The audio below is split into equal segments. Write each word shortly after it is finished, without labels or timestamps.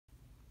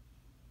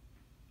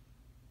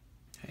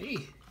Hey,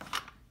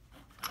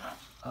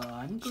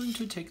 I'm going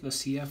to take the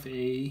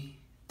CFA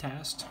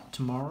test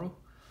tomorrow,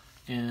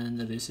 and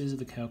this is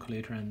the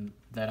calculator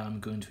that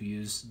I'm going to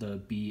use, the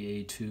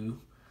BA2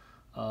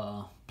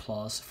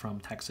 Plus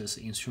from Texas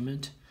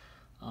Instrument.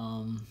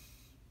 And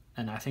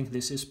I think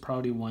this is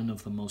probably one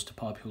of the most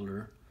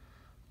popular,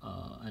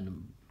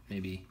 and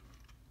maybe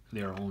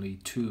there are only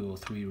 2 or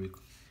 3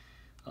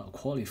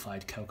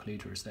 qualified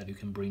calculators that you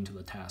can bring to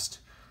the test.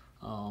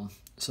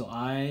 So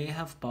I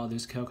have bought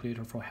this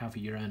calculator for half a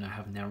year and I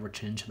have never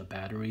changed the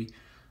battery.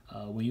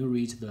 When you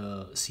read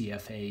the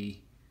CFA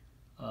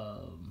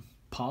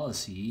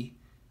policy,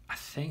 I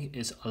think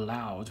it's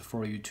allowed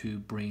for you to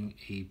bring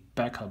a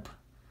backup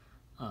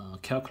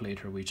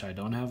calculator, which I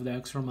don't have the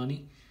extra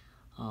money.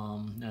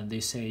 And they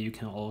say you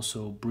can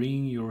also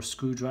bring your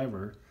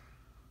screwdriver.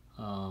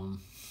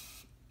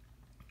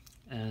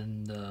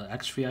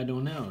 Actually, I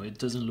don't know. It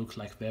doesn't look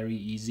like very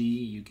easy.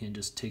 You can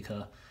just take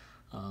a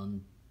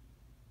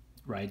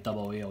right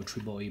AA or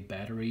AAA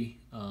battery.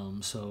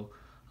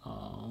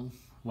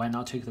 Why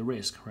not take the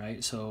risk,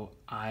 right? So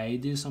I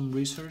did some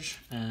research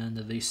and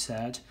they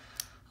said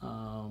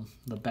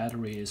the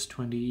battery is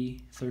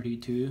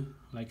 2032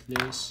 like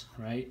this,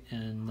 right?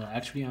 And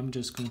actually I'm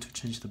just going to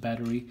change the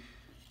battery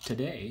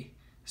today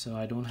so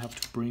I don't have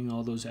to bring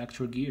all those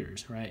extra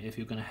gears, right? If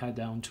you're gonna head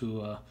down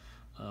to a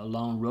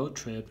long road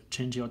trip,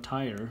 change your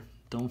tire,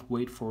 don't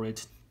wait for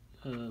it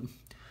to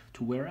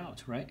wear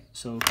out, right?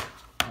 So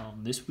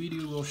this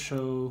video will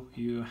show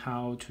you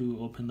how to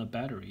open the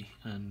battery,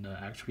 and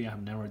actually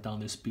I've never done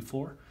this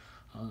before,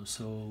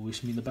 so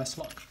wish me the best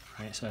luck,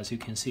 right? So as you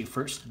can see,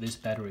 first this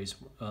battery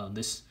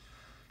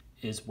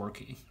is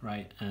working,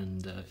 right?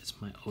 And it's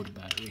my old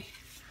battery.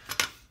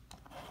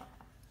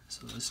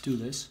 So let's do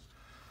this.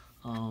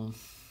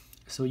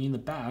 So in the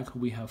back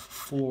we have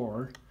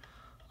 4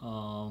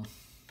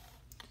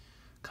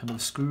 kind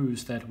of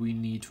screws that we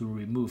need to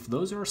remove.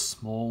 Those are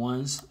small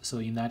ones, so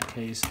in that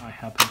case I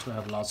happen to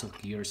have lots of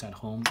gears at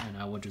home and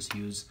I will just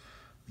use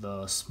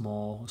the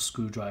small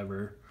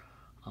screwdriver,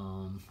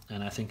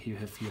 and I think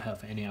if you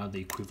have any other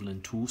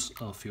equivalent tools,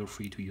 feel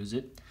free to use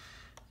it.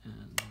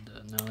 And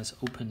now let's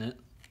open it.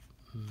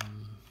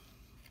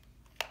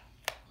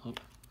 Oh,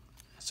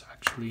 it's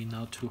actually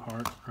not too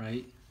hard,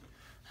 right?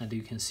 And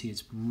you can see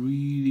it's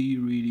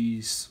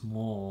really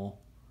small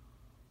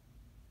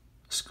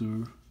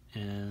screw,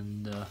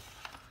 and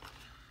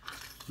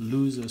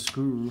lose a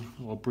screw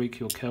or break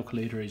your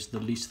calculator is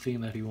the least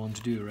thing that you want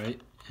to do, right?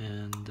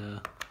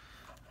 And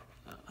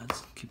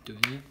let's keep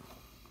doing it.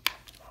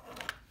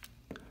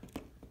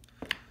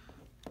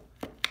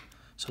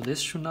 So this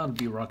should not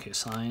be rocket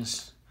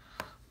science,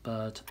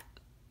 but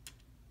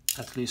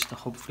at least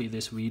hopefully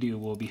this video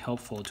will be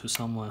helpful to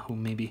someone who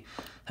maybe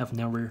have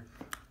never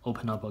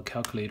opened up a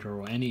calculator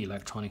or any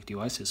electronic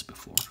devices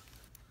before.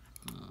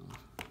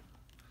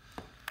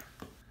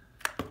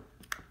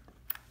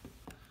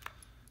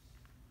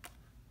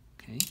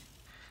 Okay,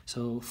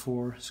 so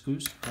 4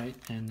 screws, right?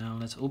 And now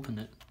let's open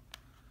it.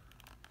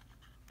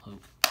 Oh,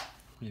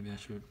 maybe I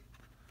should.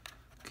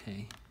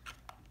 Okay,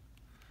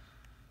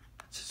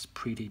 it's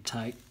pretty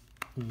tight.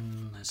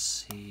 Let's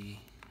see.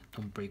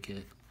 Don't break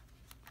it.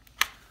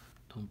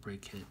 Don't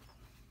break it.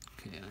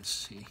 Okay, let's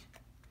see.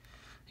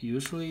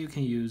 Usually you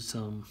can use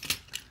some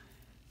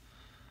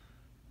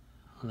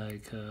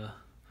with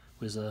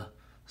a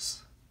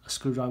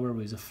screwdriver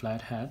with a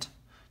flat head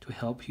to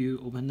help you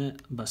open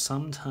it, but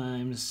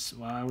sometimes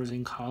while I was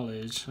in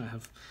college I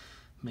have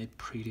made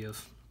pretty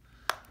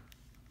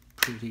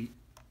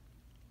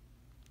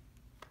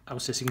I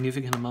would say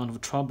significant amount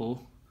of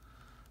trouble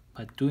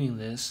by doing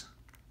this,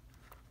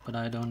 but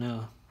I don't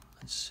know.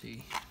 Let's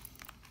see.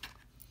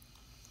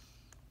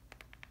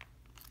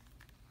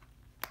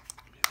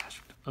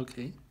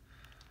 Okay,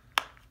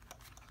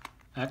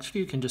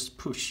 actually you can just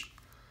push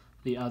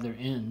the other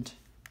end,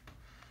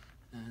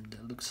 and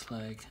it looks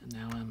like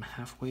now I'm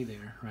halfway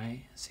there,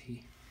 right?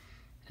 See,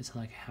 it's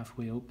like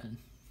halfway open,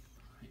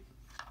 right?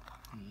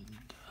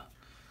 And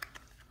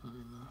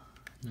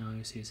now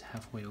you see it's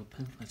halfway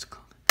open. Let's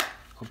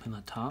open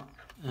the top,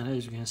 and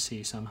as you can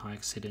see, somehow I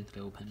accidentally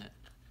open it.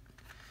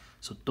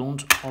 So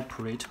don't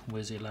operate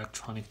with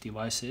electronic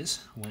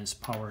devices when it's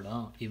powered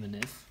on, even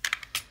if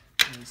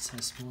it's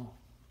a small.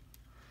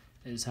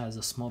 It has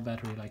a small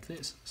battery like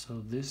this.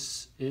 So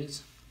this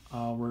is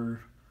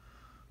our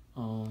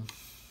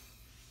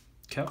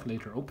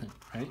calculator open,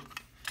 right?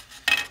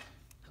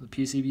 The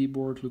PCB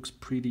board looks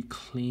pretty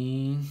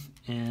clean,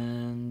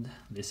 and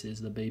this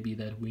is the baby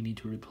that we need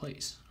to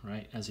replace,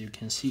 right? As you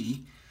can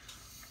see,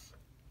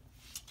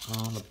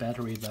 the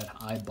battery that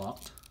I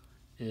bought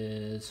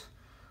is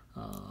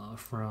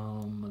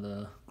from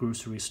the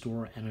grocery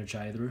store,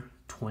 Energizer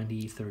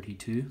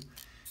 2032.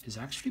 Is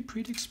actually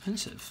pretty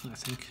expensive. I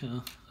think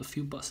a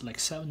few bucks, like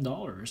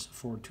 $7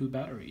 for 2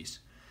 batteries.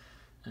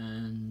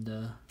 And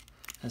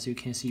as you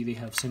can see, they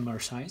have similar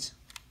size,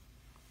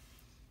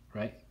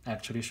 right?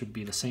 Actually should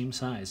be the same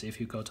size. If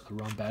you got the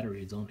wrong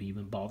battery, don't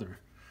even bother.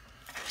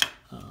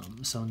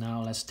 So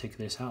now let's take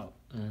this out,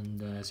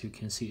 and as you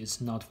can see, it's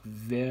not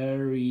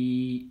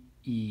very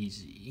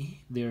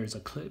easy. There's a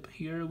clip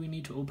here, we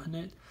need to open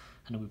it,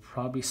 and we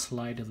probably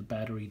slide the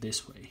battery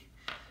this way.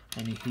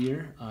 And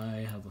here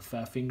I have a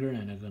fat finger,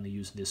 and I'm going to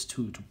use this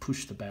tool to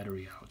push the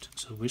battery out.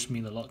 So wish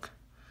me the luck.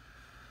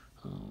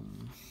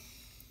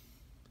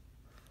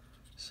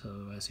 So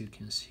as you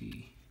can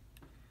see,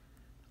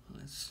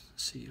 let's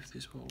see if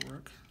this will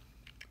work.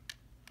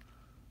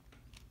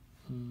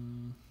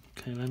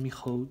 Okay, let me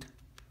hold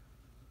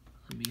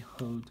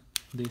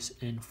this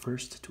in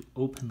first to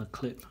open the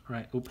clip,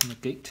 right? Open the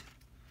gate.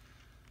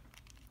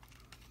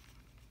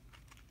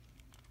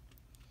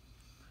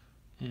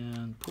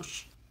 And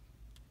push.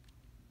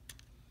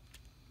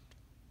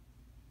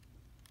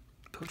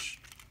 Push,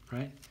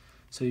 right?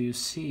 So you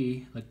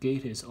see the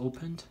gate is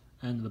opened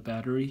and the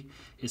battery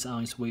is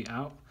on its way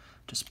out.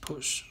 Just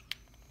push.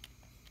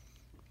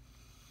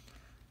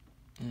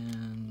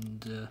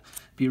 And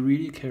be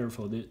really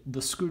careful.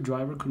 The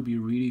screwdriver could be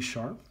really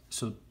sharp,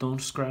 so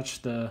don't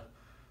scratch the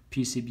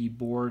PCB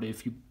board.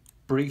 If you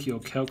break your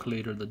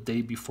calculator the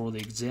day before the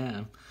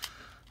exam,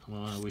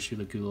 well, I wish you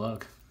the good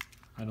luck.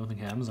 I don't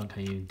think Amazon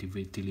can even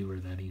deliver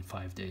that in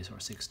 5 days or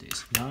 6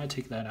 days. Now I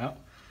take that out.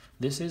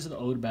 This is the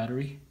old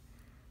battery.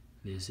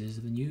 This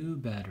is the new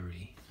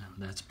battery. And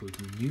let's put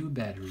the new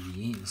battery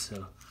in.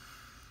 So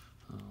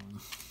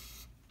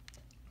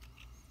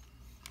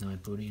now I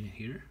put it in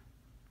here.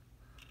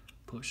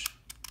 Push.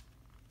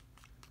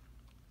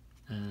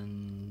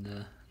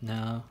 And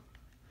now,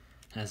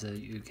 as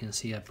you can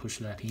see, I push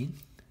that in.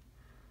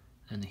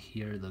 And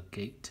here the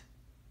gate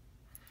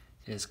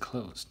is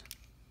closed,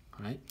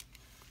 right?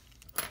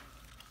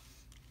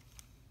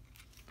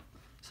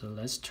 So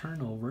let's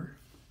turn over,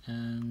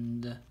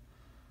 and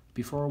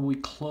before we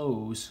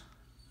close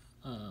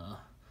the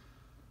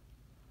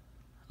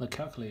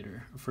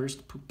calculator,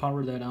 first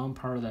power that on,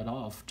 power that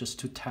off, just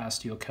to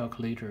test your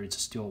calculator it's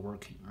still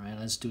working, right?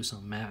 Let's do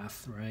some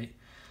math, right?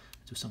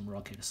 Do some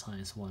rocket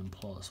science. 1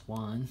 plus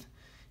 1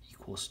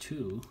 equals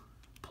 2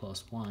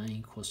 plus 1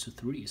 equals to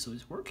 3, so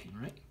it's working,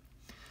 right?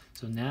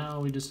 So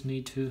now we just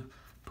need to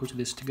put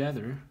this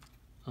together,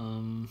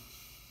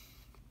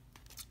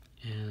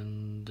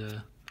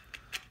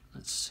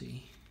 let's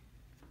see,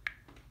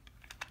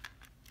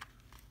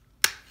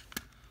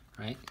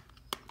 right?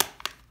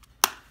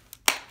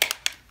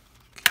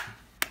 Okay.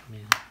 I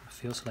mean, it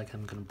feels like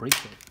I'm gonna break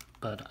it,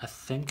 but I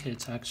think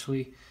it's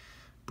actually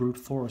brute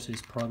force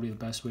is probably the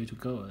best way to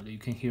go. You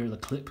can hear the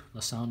clip,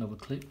 the sound of a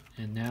clip,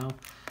 and now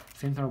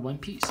things are one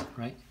piece,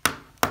 right?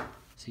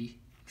 See,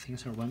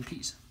 things are one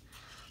piece.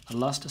 The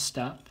last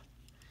step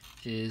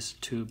is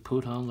to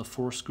put on the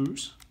 4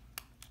 screws.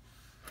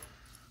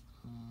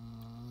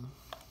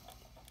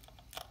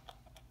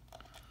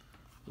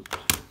 Oops,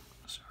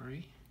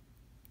 sorry.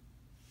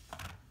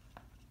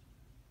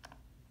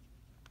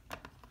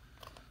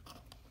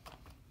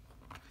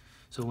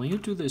 So when you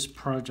do this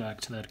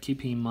project, that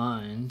keep in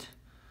mind,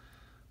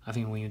 I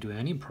think when you do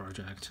any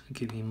project,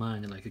 keep in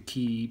mind, like,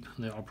 keep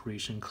the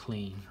operation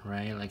clean,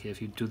 right? Like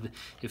if you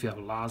have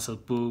lots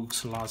of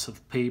books, lots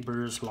of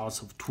papers,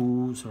 lots of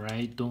tools,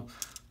 right?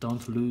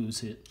 Don't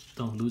lose it.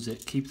 Don't lose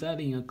it. Keep that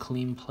in a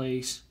clean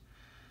place.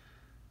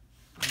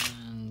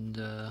 And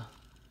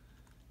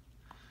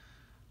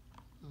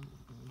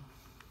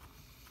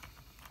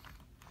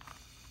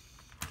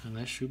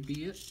that should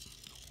be it.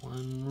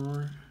 One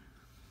more.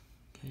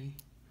 Okay.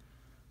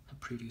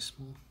 Pretty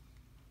small.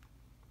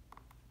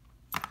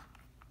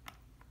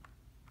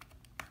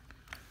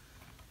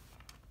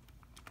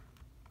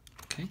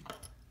 Okay.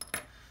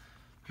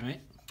 All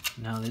right.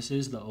 Now this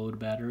is the old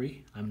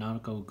battery. I'm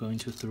not going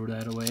to throw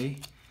that away.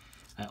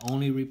 I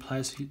only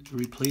replace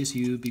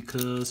you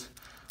because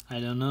I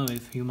don't know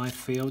if you might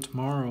fail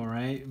tomorrow,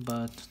 right?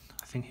 But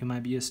I think it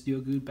might be a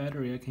still good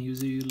battery. I can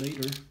use it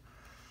later.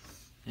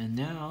 And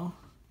now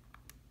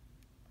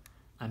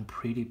I'm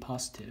pretty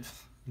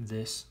positive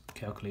this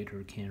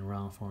calculator can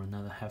run for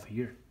another half a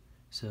year.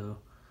 So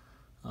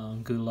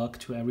good luck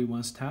to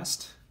everyone's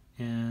test,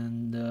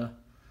 and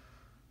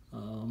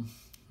I'll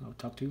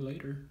talk to you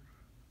later.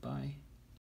 Bye.